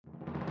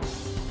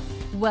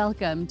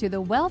Welcome to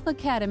the Wealth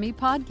Academy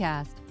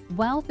podcast.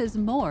 Wealth is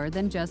more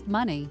than just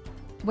money,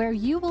 where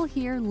you will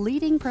hear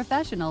leading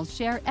professionals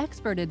share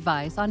expert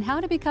advice on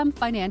how to become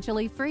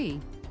financially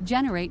free,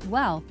 generate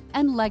wealth,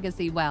 and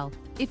legacy wealth.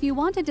 If you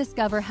want to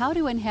discover how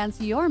to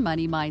enhance your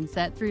money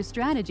mindset through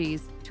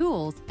strategies,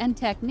 tools, and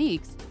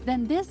techniques,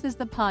 then this is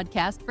the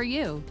podcast for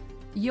you.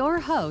 Your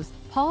host,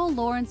 Paul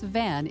Lawrence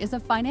Vann, is a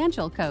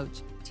financial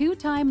coach,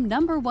 two-time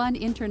 #1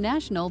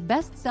 international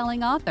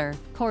best-selling author,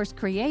 course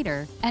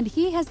creator, and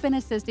he has been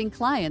assisting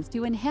clients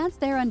to enhance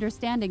their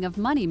understanding of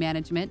money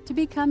management to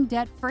become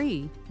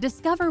debt-free,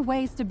 discover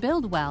ways to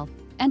build wealth,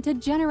 and to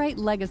generate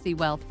legacy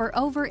wealth for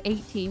over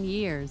 18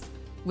 years.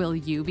 Will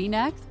you be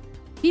next?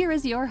 Here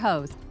is your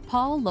host,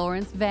 Paul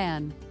Lawrence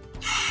Vann.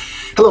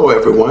 Hello,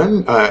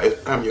 everyone.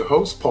 I'm your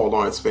host, Paul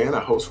Lawrence Vann. I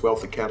host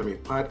Wealth Academy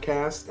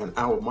podcast, and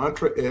our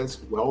mantra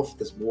is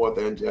wealth is more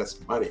than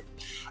just money.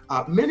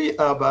 Many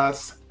of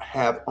us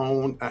have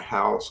owned a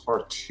house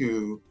or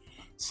two.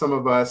 Some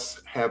of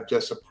us have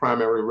just a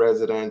primary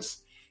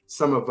residence.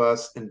 Some of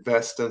us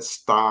invest in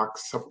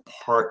stocks,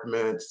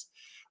 apartments,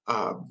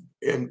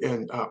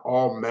 in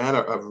all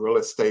manner of real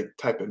estate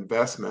type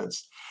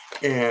investments.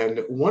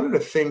 And one of the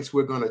things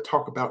we're going to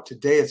talk about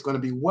today is going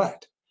to be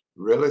what?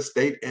 Real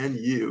estate and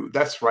you.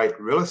 That's right,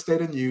 real estate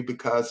and you,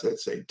 because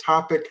it's a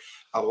topic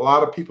a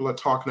lot of people are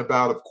talking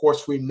about. Of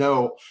course, we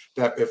know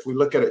that if we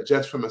look at it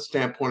just from a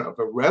standpoint of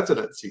a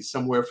residency,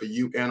 somewhere for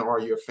you and or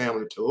your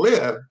family to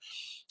live,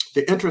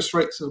 the interest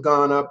rates have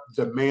gone up.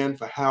 Demand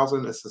for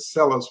housing is a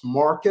seller's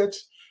market.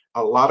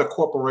 A lot of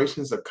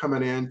corporations are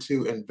coming in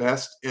to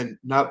invest in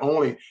not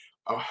only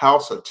a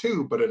house or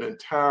two, but an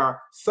entire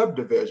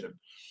subdivision.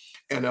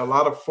 And a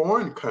lot of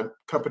foreign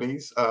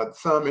companies,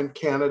 some in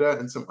Canada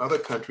and some other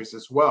countries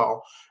as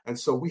well. And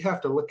so we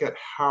have to look at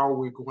how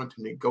we're going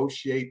to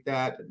negotiate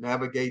that and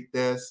navigate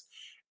this.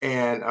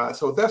 And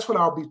so that's what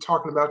I'll be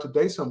talking about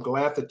today. So I'm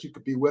glad that you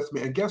could be with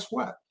me. And guess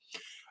what?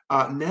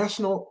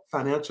 National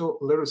Financial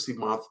Literacy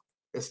Month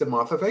is the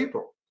month of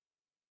April.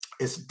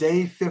 It's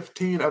day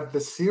 15 of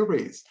the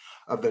series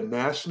of the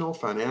National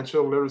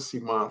Financial Literacy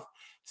Month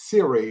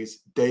series,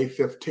 day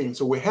 15.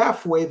 So we're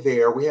halfway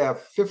there. We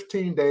have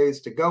 15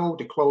 days to go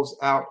to close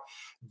out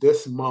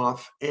this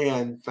month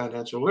and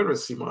Financial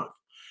Literacy Month.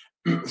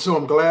 So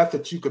I'm glad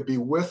that you could be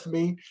with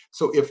me.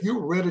 So if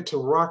you're ready to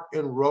rock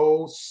and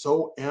roll,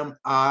 so am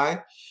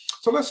I.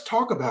 So let's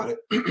talk about it.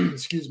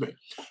 Excuse me.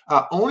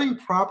 Owning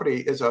property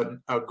is a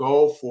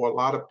goal for a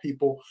lot of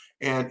people.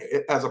 And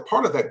as a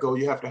part of that goal,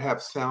 you have to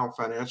have sound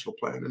financial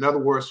plan. In other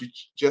words, you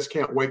just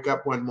can't wake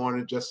up one morning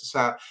and just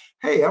decide,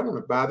 hey, I want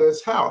to buy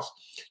this house.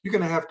 You're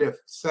going to have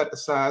set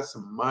aside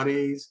some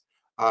monies,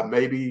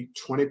 maybe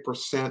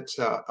 20%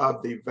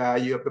 of the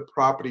value of the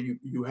property.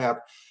 You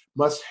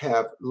must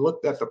have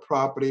looked at the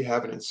property,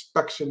 have an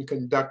inspection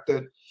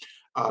conducted,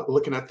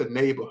 looking at the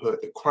neighborhood,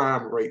 the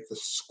crime rate, the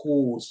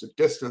schools, the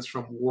distance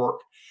from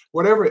work,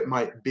 whatever it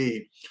might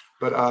be.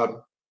 But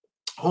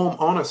home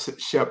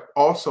ownership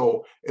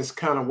also is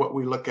kind of what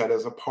we look at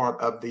as a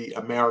part of the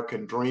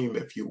American dream,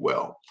 if you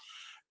will.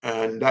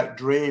 And that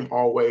dream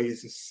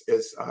always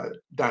is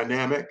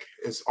dynamic,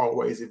 is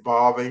always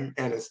evolving,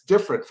 and it's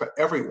different for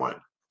everyone.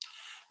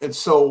 And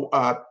so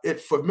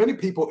for many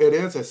people, it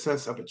is a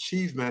sense of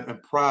achievement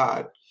and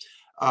pride,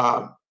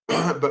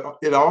 but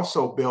it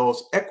also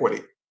builds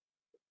equity.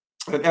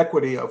 And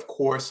equity, of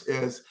course,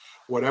 is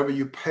whatever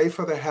you pay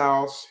for the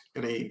house,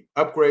 any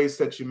upgrades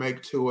that you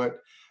make to it,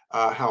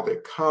 how the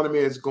economy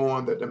is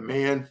going, the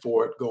demand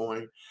for it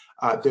going.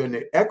 Then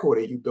the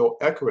equity, you build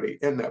equity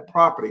in that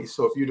property.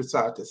 So if you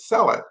decide to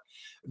sell it,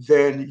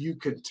 then you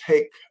can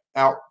take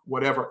out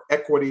whatever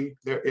equity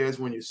there is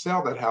when you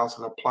sell that house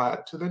and apply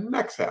it to the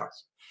next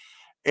house.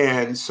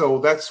 And so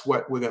that's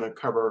what we're going to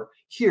cover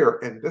here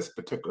in this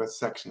particular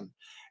section.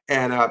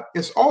 And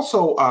it's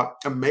also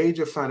a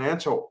major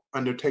financial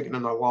undertaking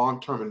and a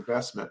long-term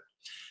investment.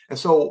 And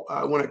so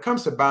when it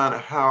comes to buying a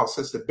house,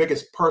 it's the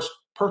biggest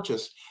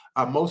purchase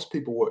most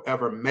people will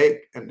ever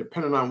make. And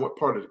depending on what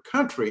part of the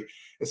country,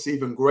 it's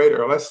even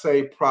greater. Let's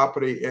say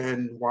property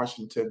in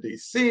Washington,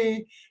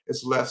 D.C.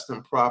 is less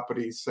than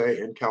property, say,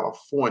 in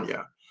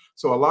California.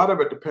 So a lot of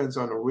it depends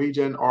on the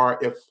region, or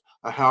if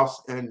a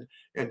house in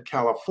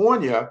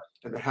California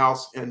and the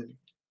house in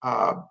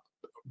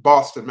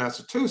Boston,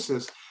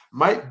 Massachusetts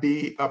might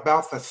be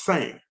about the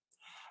same.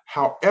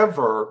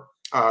 However,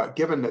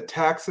 given the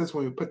taxes,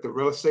 when we put the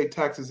real estate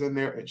taxes in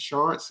there,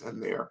 insurance in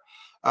there,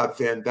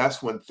 then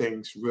that's when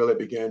things really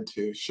begin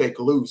to shake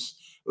loose,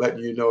 letting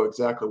you know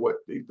exactly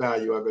what the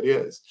value of it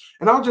is.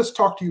 And I'll just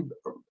talk to you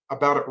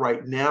about it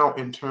right now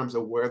in terms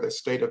of where the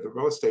state of the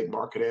real estate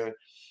market is.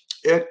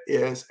 It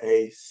is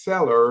a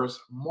seller's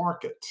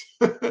market.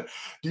 Do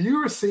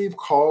you receive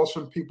calls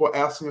from people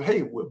asking you,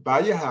 hey, we'll buy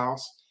your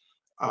house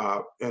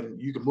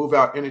and you can move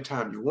out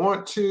anytime you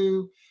want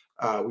to.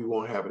 We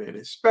won't have any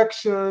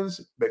inspections,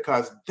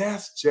 because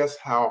that's just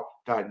how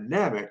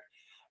dynamic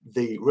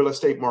the real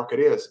estate market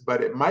is.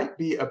 But it might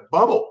be a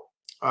bubble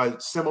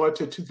similar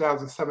to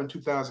 2007,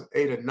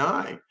 2008, and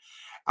 2009.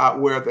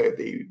 where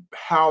the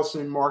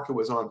housing market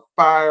was on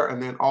fire,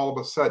 and then all of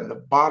a sudden the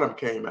bottom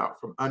came out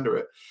from under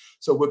it.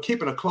 So we're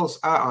keeping a close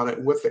eye on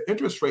it. With the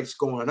interest rates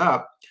going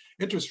up,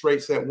 interest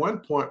rates at one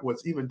point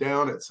was even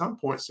down at some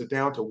points to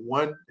down to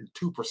 1% and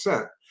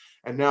 2%.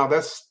 And now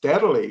that's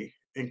steadily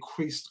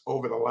increased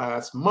over the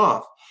last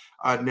month.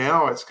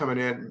 Now it's coming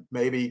in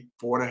maybe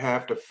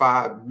 4.5 to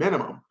 5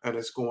 minimum, and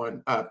it's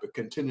going up. It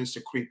continues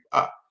to creep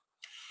up.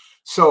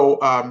 So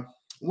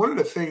one of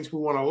the things we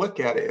want to look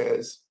at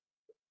is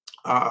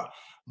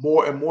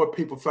more and more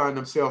people find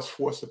themselves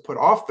forced to put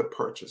off the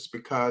purchase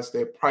because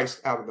they're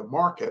priced out of the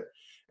market.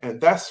 And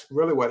that's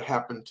really what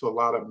happened to a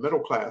lot of middle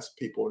class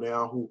people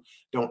now who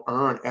don't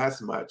earn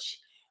as much.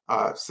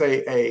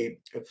 Say a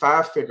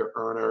 5-figure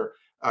earner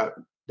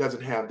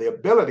doesn't have the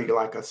ability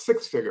like a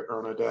 6-figure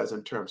earner does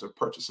in terms of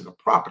purchasing a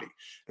property.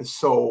 And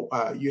so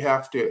you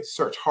have to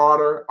search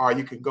harder, or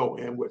you can go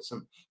in with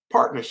some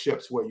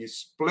partnerships where you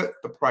split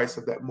the price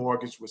of that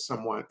mortgage with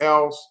someone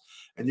else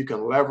and you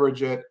can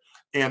leverage it.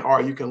 And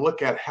or you can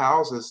look at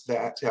houses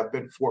that have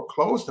been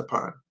foreclosed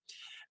upon.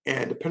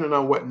 And depending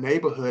on what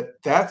neighborhood,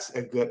 that's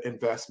a good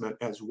investment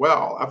as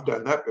well. I've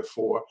done that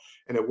before,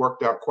 and it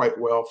worked out quite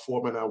well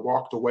for me. And I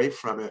walked away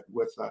from it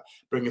with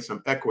bringing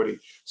some equity.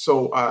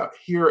 So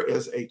here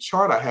is a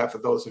chart I have for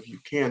those of you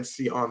who can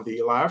see on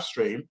the live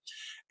stream.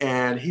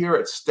 And here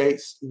it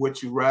states,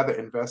 would you rather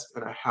invest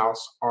in a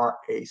house or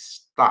a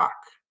stock?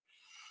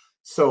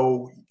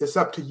 So it's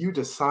up to you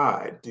to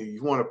decide. Do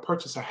you want to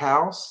purchase a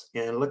house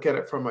and look at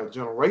it from a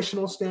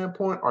generational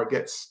standpoint, or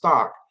get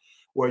stock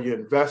where you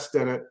invest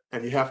in it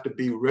and you have to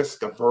be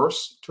risk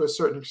averse to a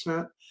certain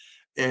extent?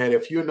 And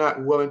if you're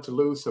not willing to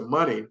lose some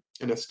money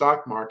in the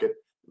stock market,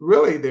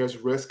 really there's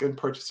risk in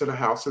purchasing a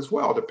house as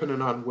well,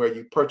 depending on where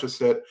you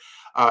purchase it,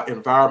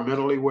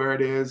 environmentally where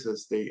it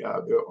is there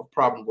a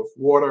problem with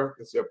water?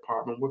 Is there a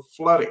problem with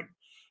flooding?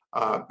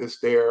 Is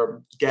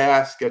there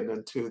gas getting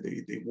into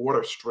the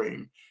water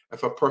stream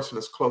if a person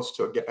is close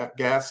to a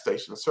gas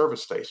station, a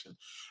service station?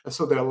 And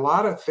so there are a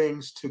lot of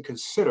things to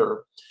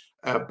consider,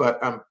 but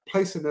I'm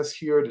placing this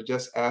here to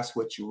just ask,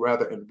 would you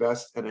rather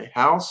invest in a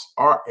house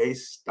or a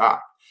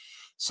stock?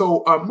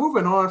 So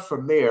moving on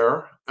from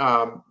there,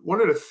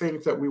 one of the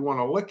things that we want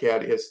to look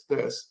at is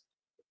this.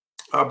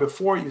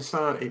 Before you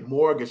sign a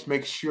mortgage,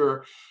 make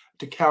sure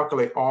to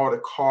calculate all the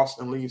costs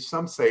and leave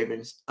some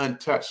savings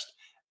untouched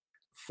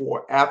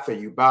for after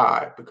you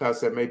buy, because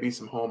there may be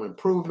some home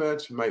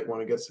improvements. You might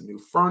want to get some new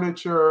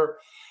furniture.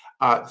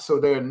 So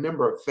there are a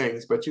number of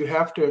things, but you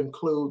have to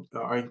include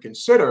and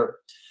consider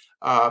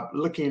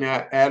looking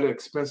at added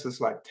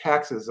expenses like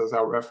taxes, as I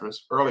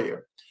referenced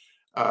earlier,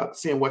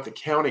 seeing what the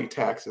county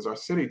taxes or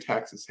city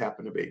taxes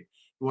happen to be.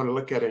 You want to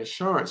look at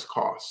insurance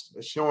costs.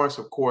 Insurance,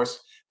 of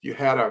course, if you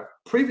had a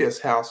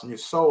previous house and you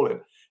sold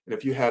it, and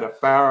if you had a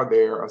fire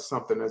there or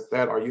something as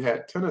that, or you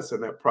had tenants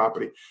in that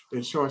property, the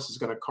insurance is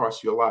going to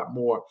cost you a lot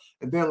more.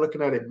 And then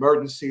looking at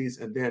emergencies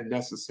and then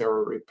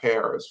necessary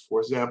repairs. For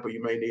example,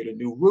 you may need a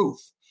new roof,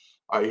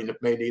 or you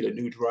may need a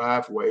new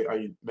driveway, or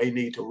you may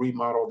need to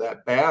remodel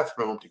that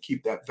bathroom to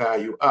keep that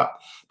value up.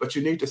 But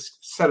you need to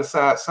set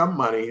aside some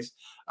monies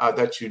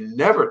that you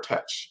never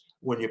touch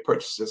when you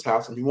purchase this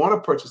house. And you want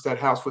to purchase that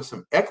house with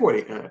some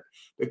equity in it,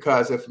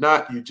 because if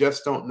not, you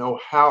just don't know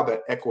how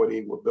that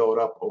equity will build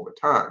up over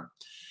time.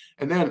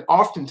 And then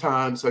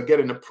oftentimes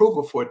getting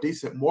approval for a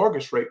decent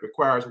mortgage rate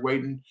requires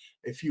waiting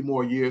a few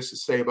more years to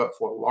save up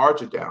for a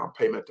larger down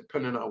payment,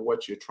 depending on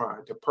what you're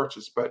trying to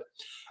purchase. But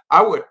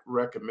I would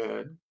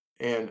recommend,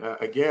 and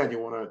again, you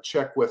want to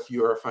check with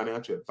your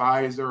financial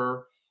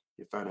advisor,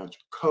 your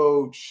financial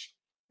coach,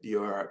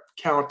 your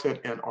accountant,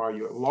 and or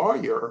your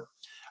lawyer,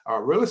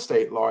 or real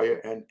estate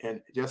lawyer,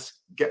 and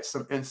just get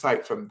some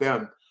insight from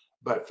them.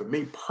 But for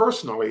me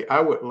personally, I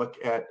would look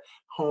at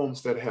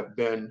homes that have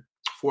been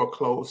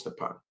foreclosed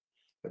upon,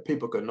 that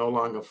people could no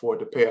longer afford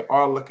to pay it,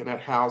 or looking at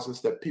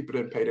houses that people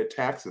didn't pay their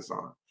taxes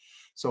on.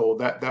 So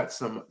that's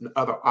some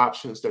other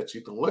options that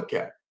you can look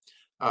at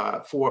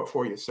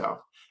for yourself.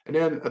 And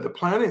then the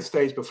planning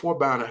stage before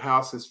buying a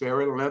house is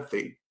very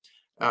lengthy.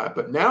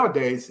 But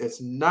nowadays,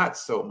 it's not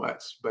so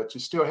much, but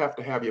you still have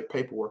to have your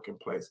paperwork in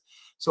place.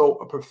 So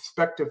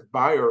prospective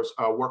buyers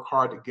work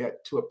hard to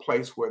get to a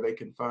place where they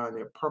can find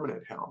their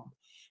permanent home.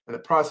 And the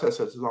process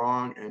is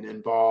long and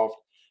involved.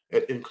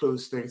 It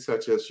includes things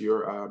such as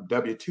your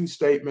W-2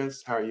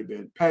 statements, how you've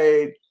been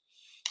paid.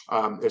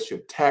 It's your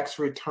tax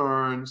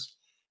returns.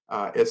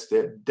 It's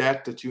the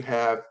debt that you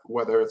have,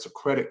 whether it's a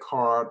credit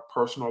card,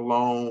 personal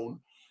loan,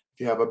 if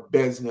you have a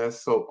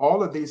business. So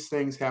all of these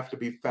things have to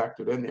be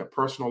factored in there,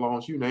 personal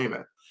loans, you name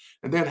it.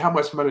 And then how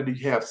much money do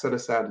you have set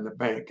aside in the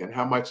bank, and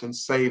how much in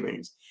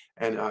savings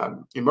and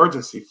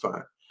emergency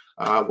fund?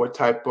 What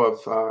type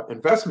of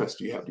investments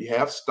do you have? Do you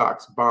have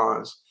stocks,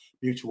 bonds,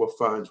 mutual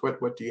funds?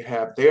 What do you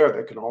have there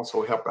that can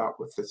also help out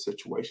with this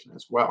situation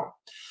as well?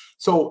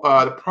 So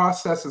the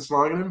process is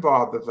long and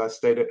involved, as I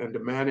stated, and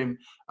demanding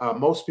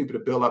most people to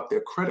build up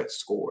their credit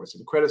scores.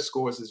 And credit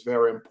scores is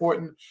very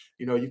important.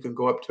 You know, you can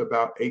go up to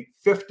about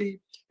 850.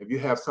 If you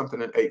have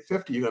something at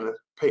 850, you're going to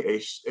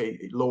pay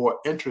a lower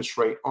interest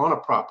rate on a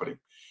property.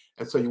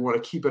 And so you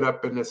want to keep it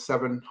up in the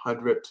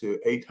 700 to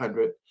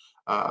 800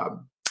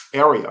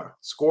 area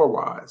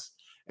score-wise.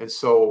 And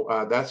so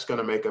that's going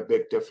to make a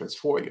big difference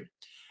for you.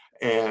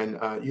 And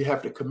you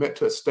have to commit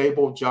to a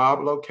stable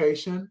job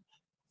location.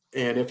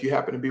 And if you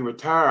happen to be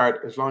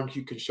retired, as long as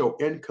you can show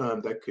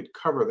income that could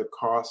cover the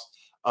cost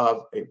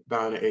of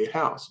buying a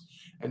house.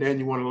 And then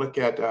you want to look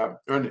at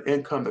earning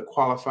income that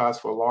qualifies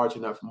for a large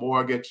enough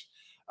mortgage.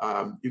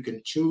 You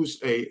can choose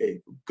a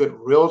good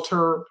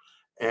realtor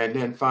and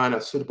then find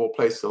a suitable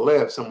place to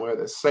live, somewhere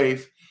that's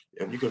safe.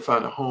 And you can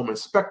find a home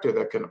inspector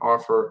that can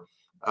offer,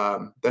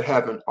 that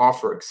have an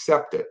offer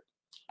accepted,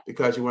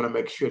 because you want to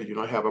make sure that you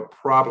don't have a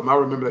problem. I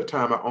remember the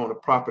time I owned a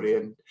property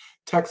in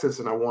Texas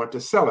and I wanted to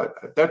sell it.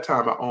 At that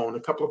time, I owned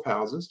a couple of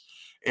houses,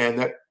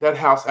 and that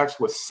house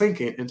actually was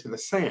sinking into the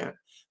sand.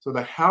 So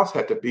the house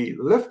had to be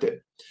lifted.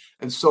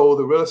 And so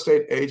the real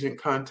estate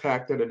agent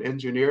contacted an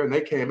engineer, and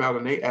they came out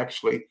and they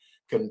actually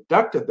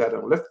conducted that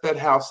and lifted that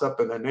house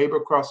up. And the neighbor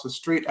across the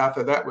street,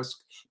 after that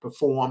was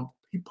performed,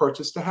 he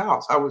purchased the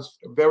house. I was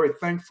very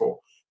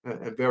thankful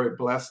and very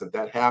blessed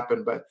that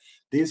happened. But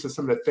these are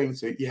some of the things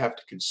that you have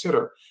to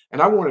consider.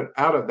 And I wanted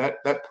out of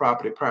that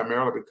property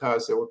primarily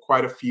because there were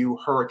quite a few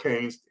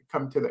hurricanes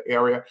come to the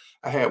area.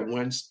 I had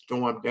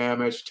windstorm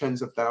damage,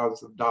 tens of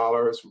thousands of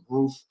dollars.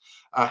 Roof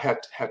had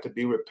to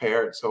be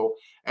repaired. So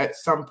at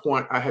some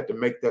point, I had to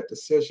make that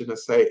decision to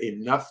say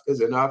enough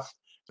is enough.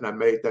 And I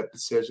made that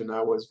decision.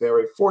 I was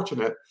very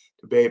fortunate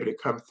to be able to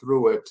come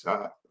through it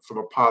from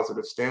a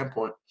positive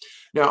standpoint.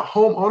 Now,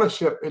 home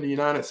ownership in the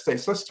United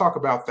States, let's talk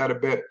about that a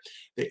bit.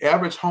 The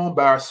average home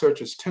buyer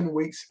searches 10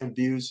 weeks and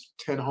views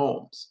 10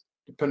 homes,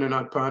 depending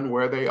upon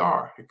where they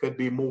are. It could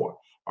be more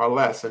or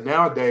less. And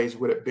nowadays,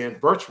 with it being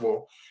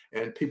virtual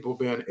and people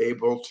being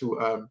able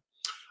to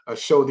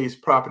show these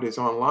properties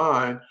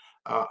online,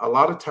 a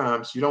lot of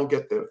times you don't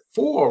get the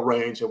full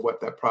range of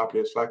what that property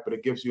is like, but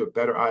it gives you a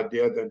better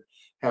idea than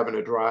having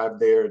to drive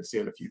there and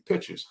seeing a few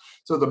pictures.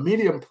 So the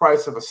median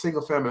price of a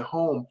single family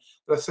home,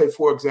 let's say,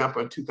 for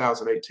example, in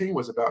 2018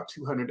 was about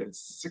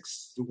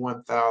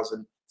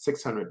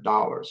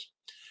 $261,600.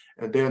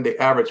 And then the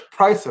average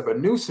price of a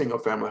new single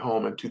family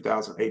home in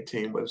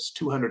 2018 was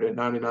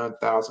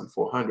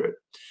 $299,400.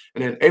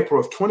 And in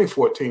April of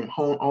 2014,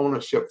 home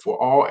ownership for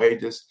all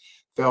ages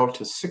fell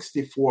to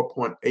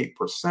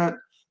 64.8%.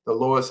 The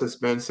lowest has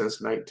been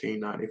since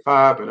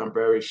 1995, and I'm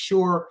very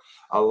sure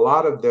a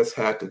lot of this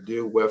had to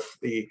do with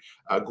the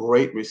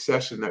Great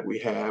Recession that we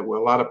had, where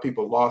a lot of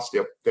people lost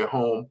their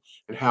home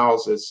and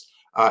houses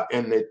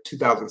in the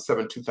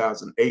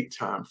 2007-2008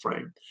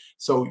 timeframe.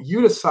 So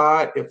you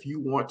decide if you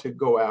want to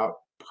go out,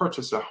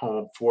 purchase a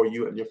home for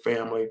you and your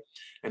family,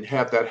 and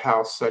have that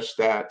house such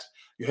that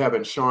you have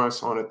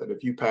insurance on it, that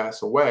if you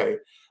pass away,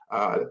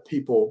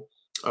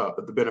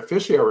 the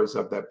beneficiaries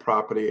of that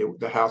property,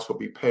 the house will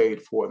be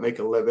paid for and they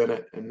can live in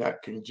it, and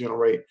that can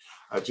generate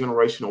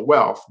generational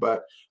wealth.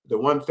 But the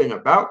one thing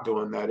about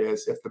doing that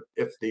is if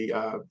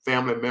the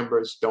family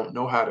members don't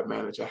know how to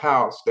manage a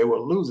house, they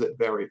will lose it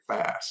very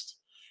fast.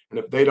 And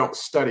if they don't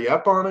study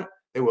up on it,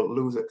 they will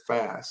lose it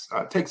fast.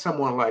 Take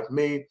someone like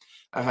me.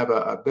 I have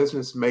a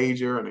business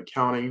major in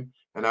accounting,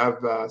 and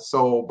I've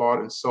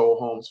bought and sold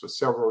homes for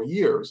several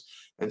years.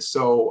 And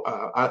so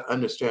I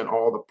understand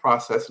all the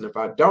process. And if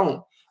I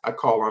don't, I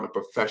call on a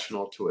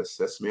professional to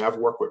assist me. I've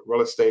worked with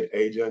real estate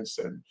agents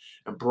and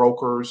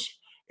brokers,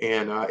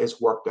 and it's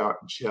worked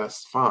out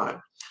just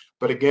fine.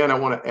 But again, I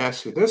want to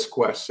ask you this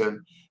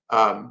question.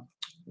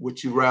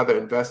 Would you rather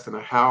invest in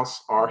a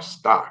house or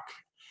stock?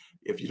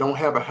 If you don't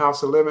have a house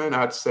to live in,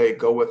 I'd say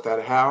go with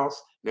that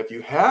house. And if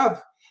you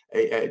have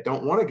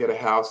don't want to get a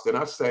house, then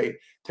I'd say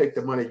take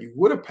the money you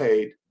would have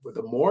paid with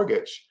a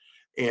mortgage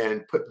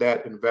and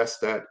invest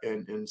that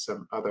in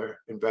some other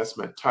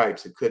investment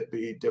types. It could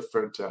be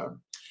different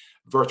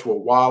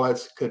virtual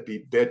wallets, it could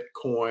be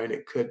Bitcoin,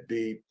 it could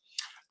be,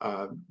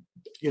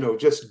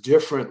 just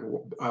different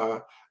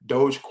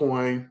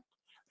Dogecoin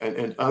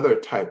and other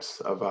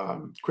types of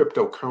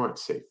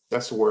cryptocurrency.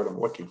 That's the word I'm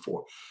looking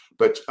for.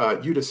 But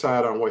you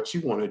decide on what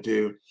you want to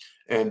do.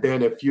 And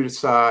then if you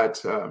decide,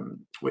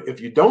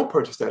 if you don't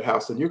purchase that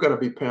house, then you're going to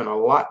be paying a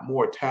lot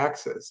more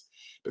taxes,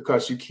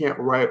 because you can't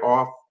write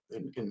off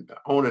in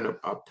owning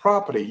a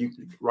property. You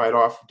can write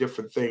off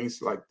different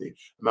things like the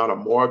amount of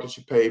mortgage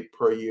you pay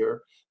per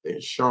year, the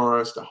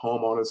insurance, the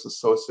homeowners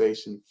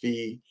association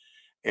fee,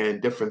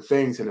 and different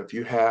things. And if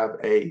you have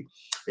a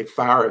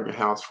fire in your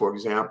house, for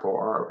example,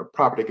 or a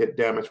property get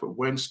damaged with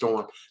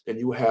windstorm, then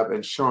you have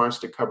insurance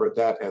to cover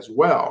that as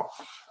well,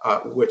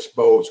 which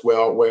bodes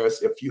well.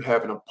 Whereas if you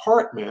have an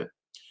apartment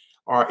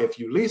or if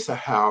you lease a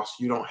house,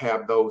 you don't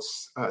have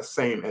those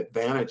same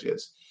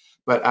advantages.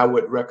 But I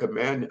would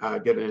recommend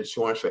getting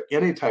insurance for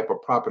any type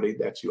of property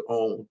that you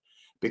own,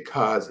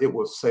 because it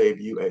will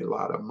save you a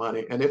lot of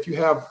money. And if you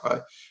have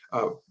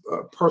a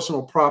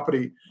personal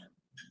property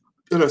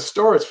in a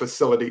storage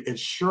facility,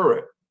 insure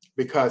it,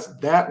 because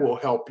that will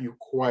help you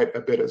quite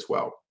a bit as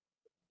well.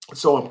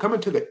 So I'm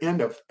coming to the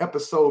end of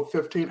episode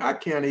 15. I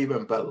can't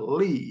even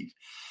believe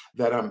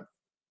that I'm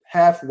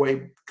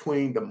halfway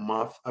between the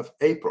month of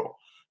April.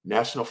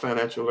 National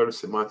Financial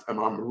Literacy Month. And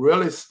I'm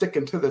really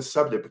sticking to this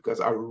subject because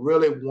I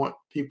really want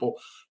people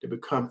to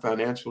become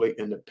financially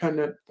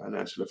independent,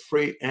 financially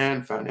free,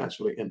 and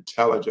financially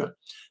intelligent.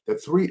 The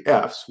 3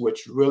 F's,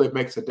 which really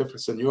makes a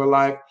difference in your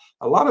life.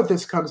 A lot of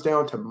this comes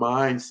down to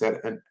mindset.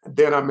 And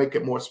then I make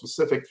it more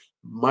specific,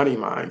 money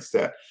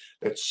mindset,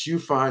 that you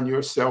find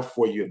yourself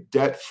where you're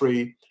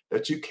debt-free,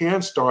 that you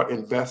can start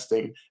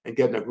investing and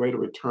getting a greater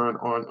return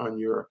on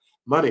your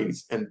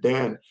monies, and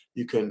then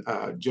you can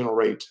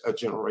generate a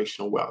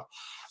generational wealth.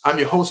 I'm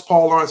your host,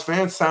 Paul Lawrence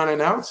Fan,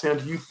 signing out, saying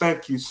to you,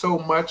 thank you so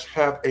much.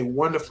 Have a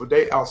wonderful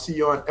day. I'll see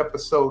you on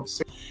episode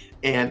 6.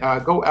 And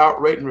go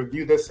out, rate, and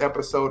review this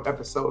episode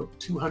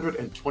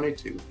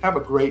 222. Have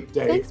a great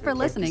day. Thanks for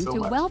listening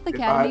to Wealth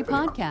Academy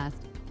Podcast.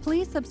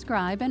 Please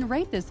subscribe and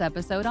rate this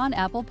episode on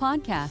Apple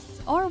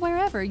Podcasts or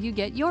wherever you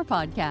get your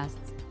podcasts.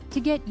 To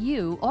get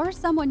you or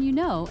someone you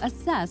know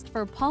assessed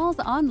for Paul's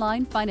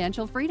online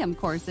financial freedom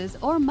courses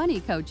or money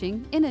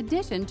coaching, in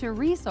addition to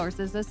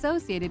resources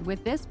associated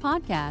with this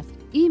podcast,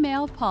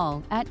 email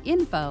Paul at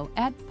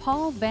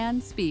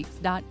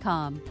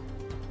info@paulvanspeaks.com.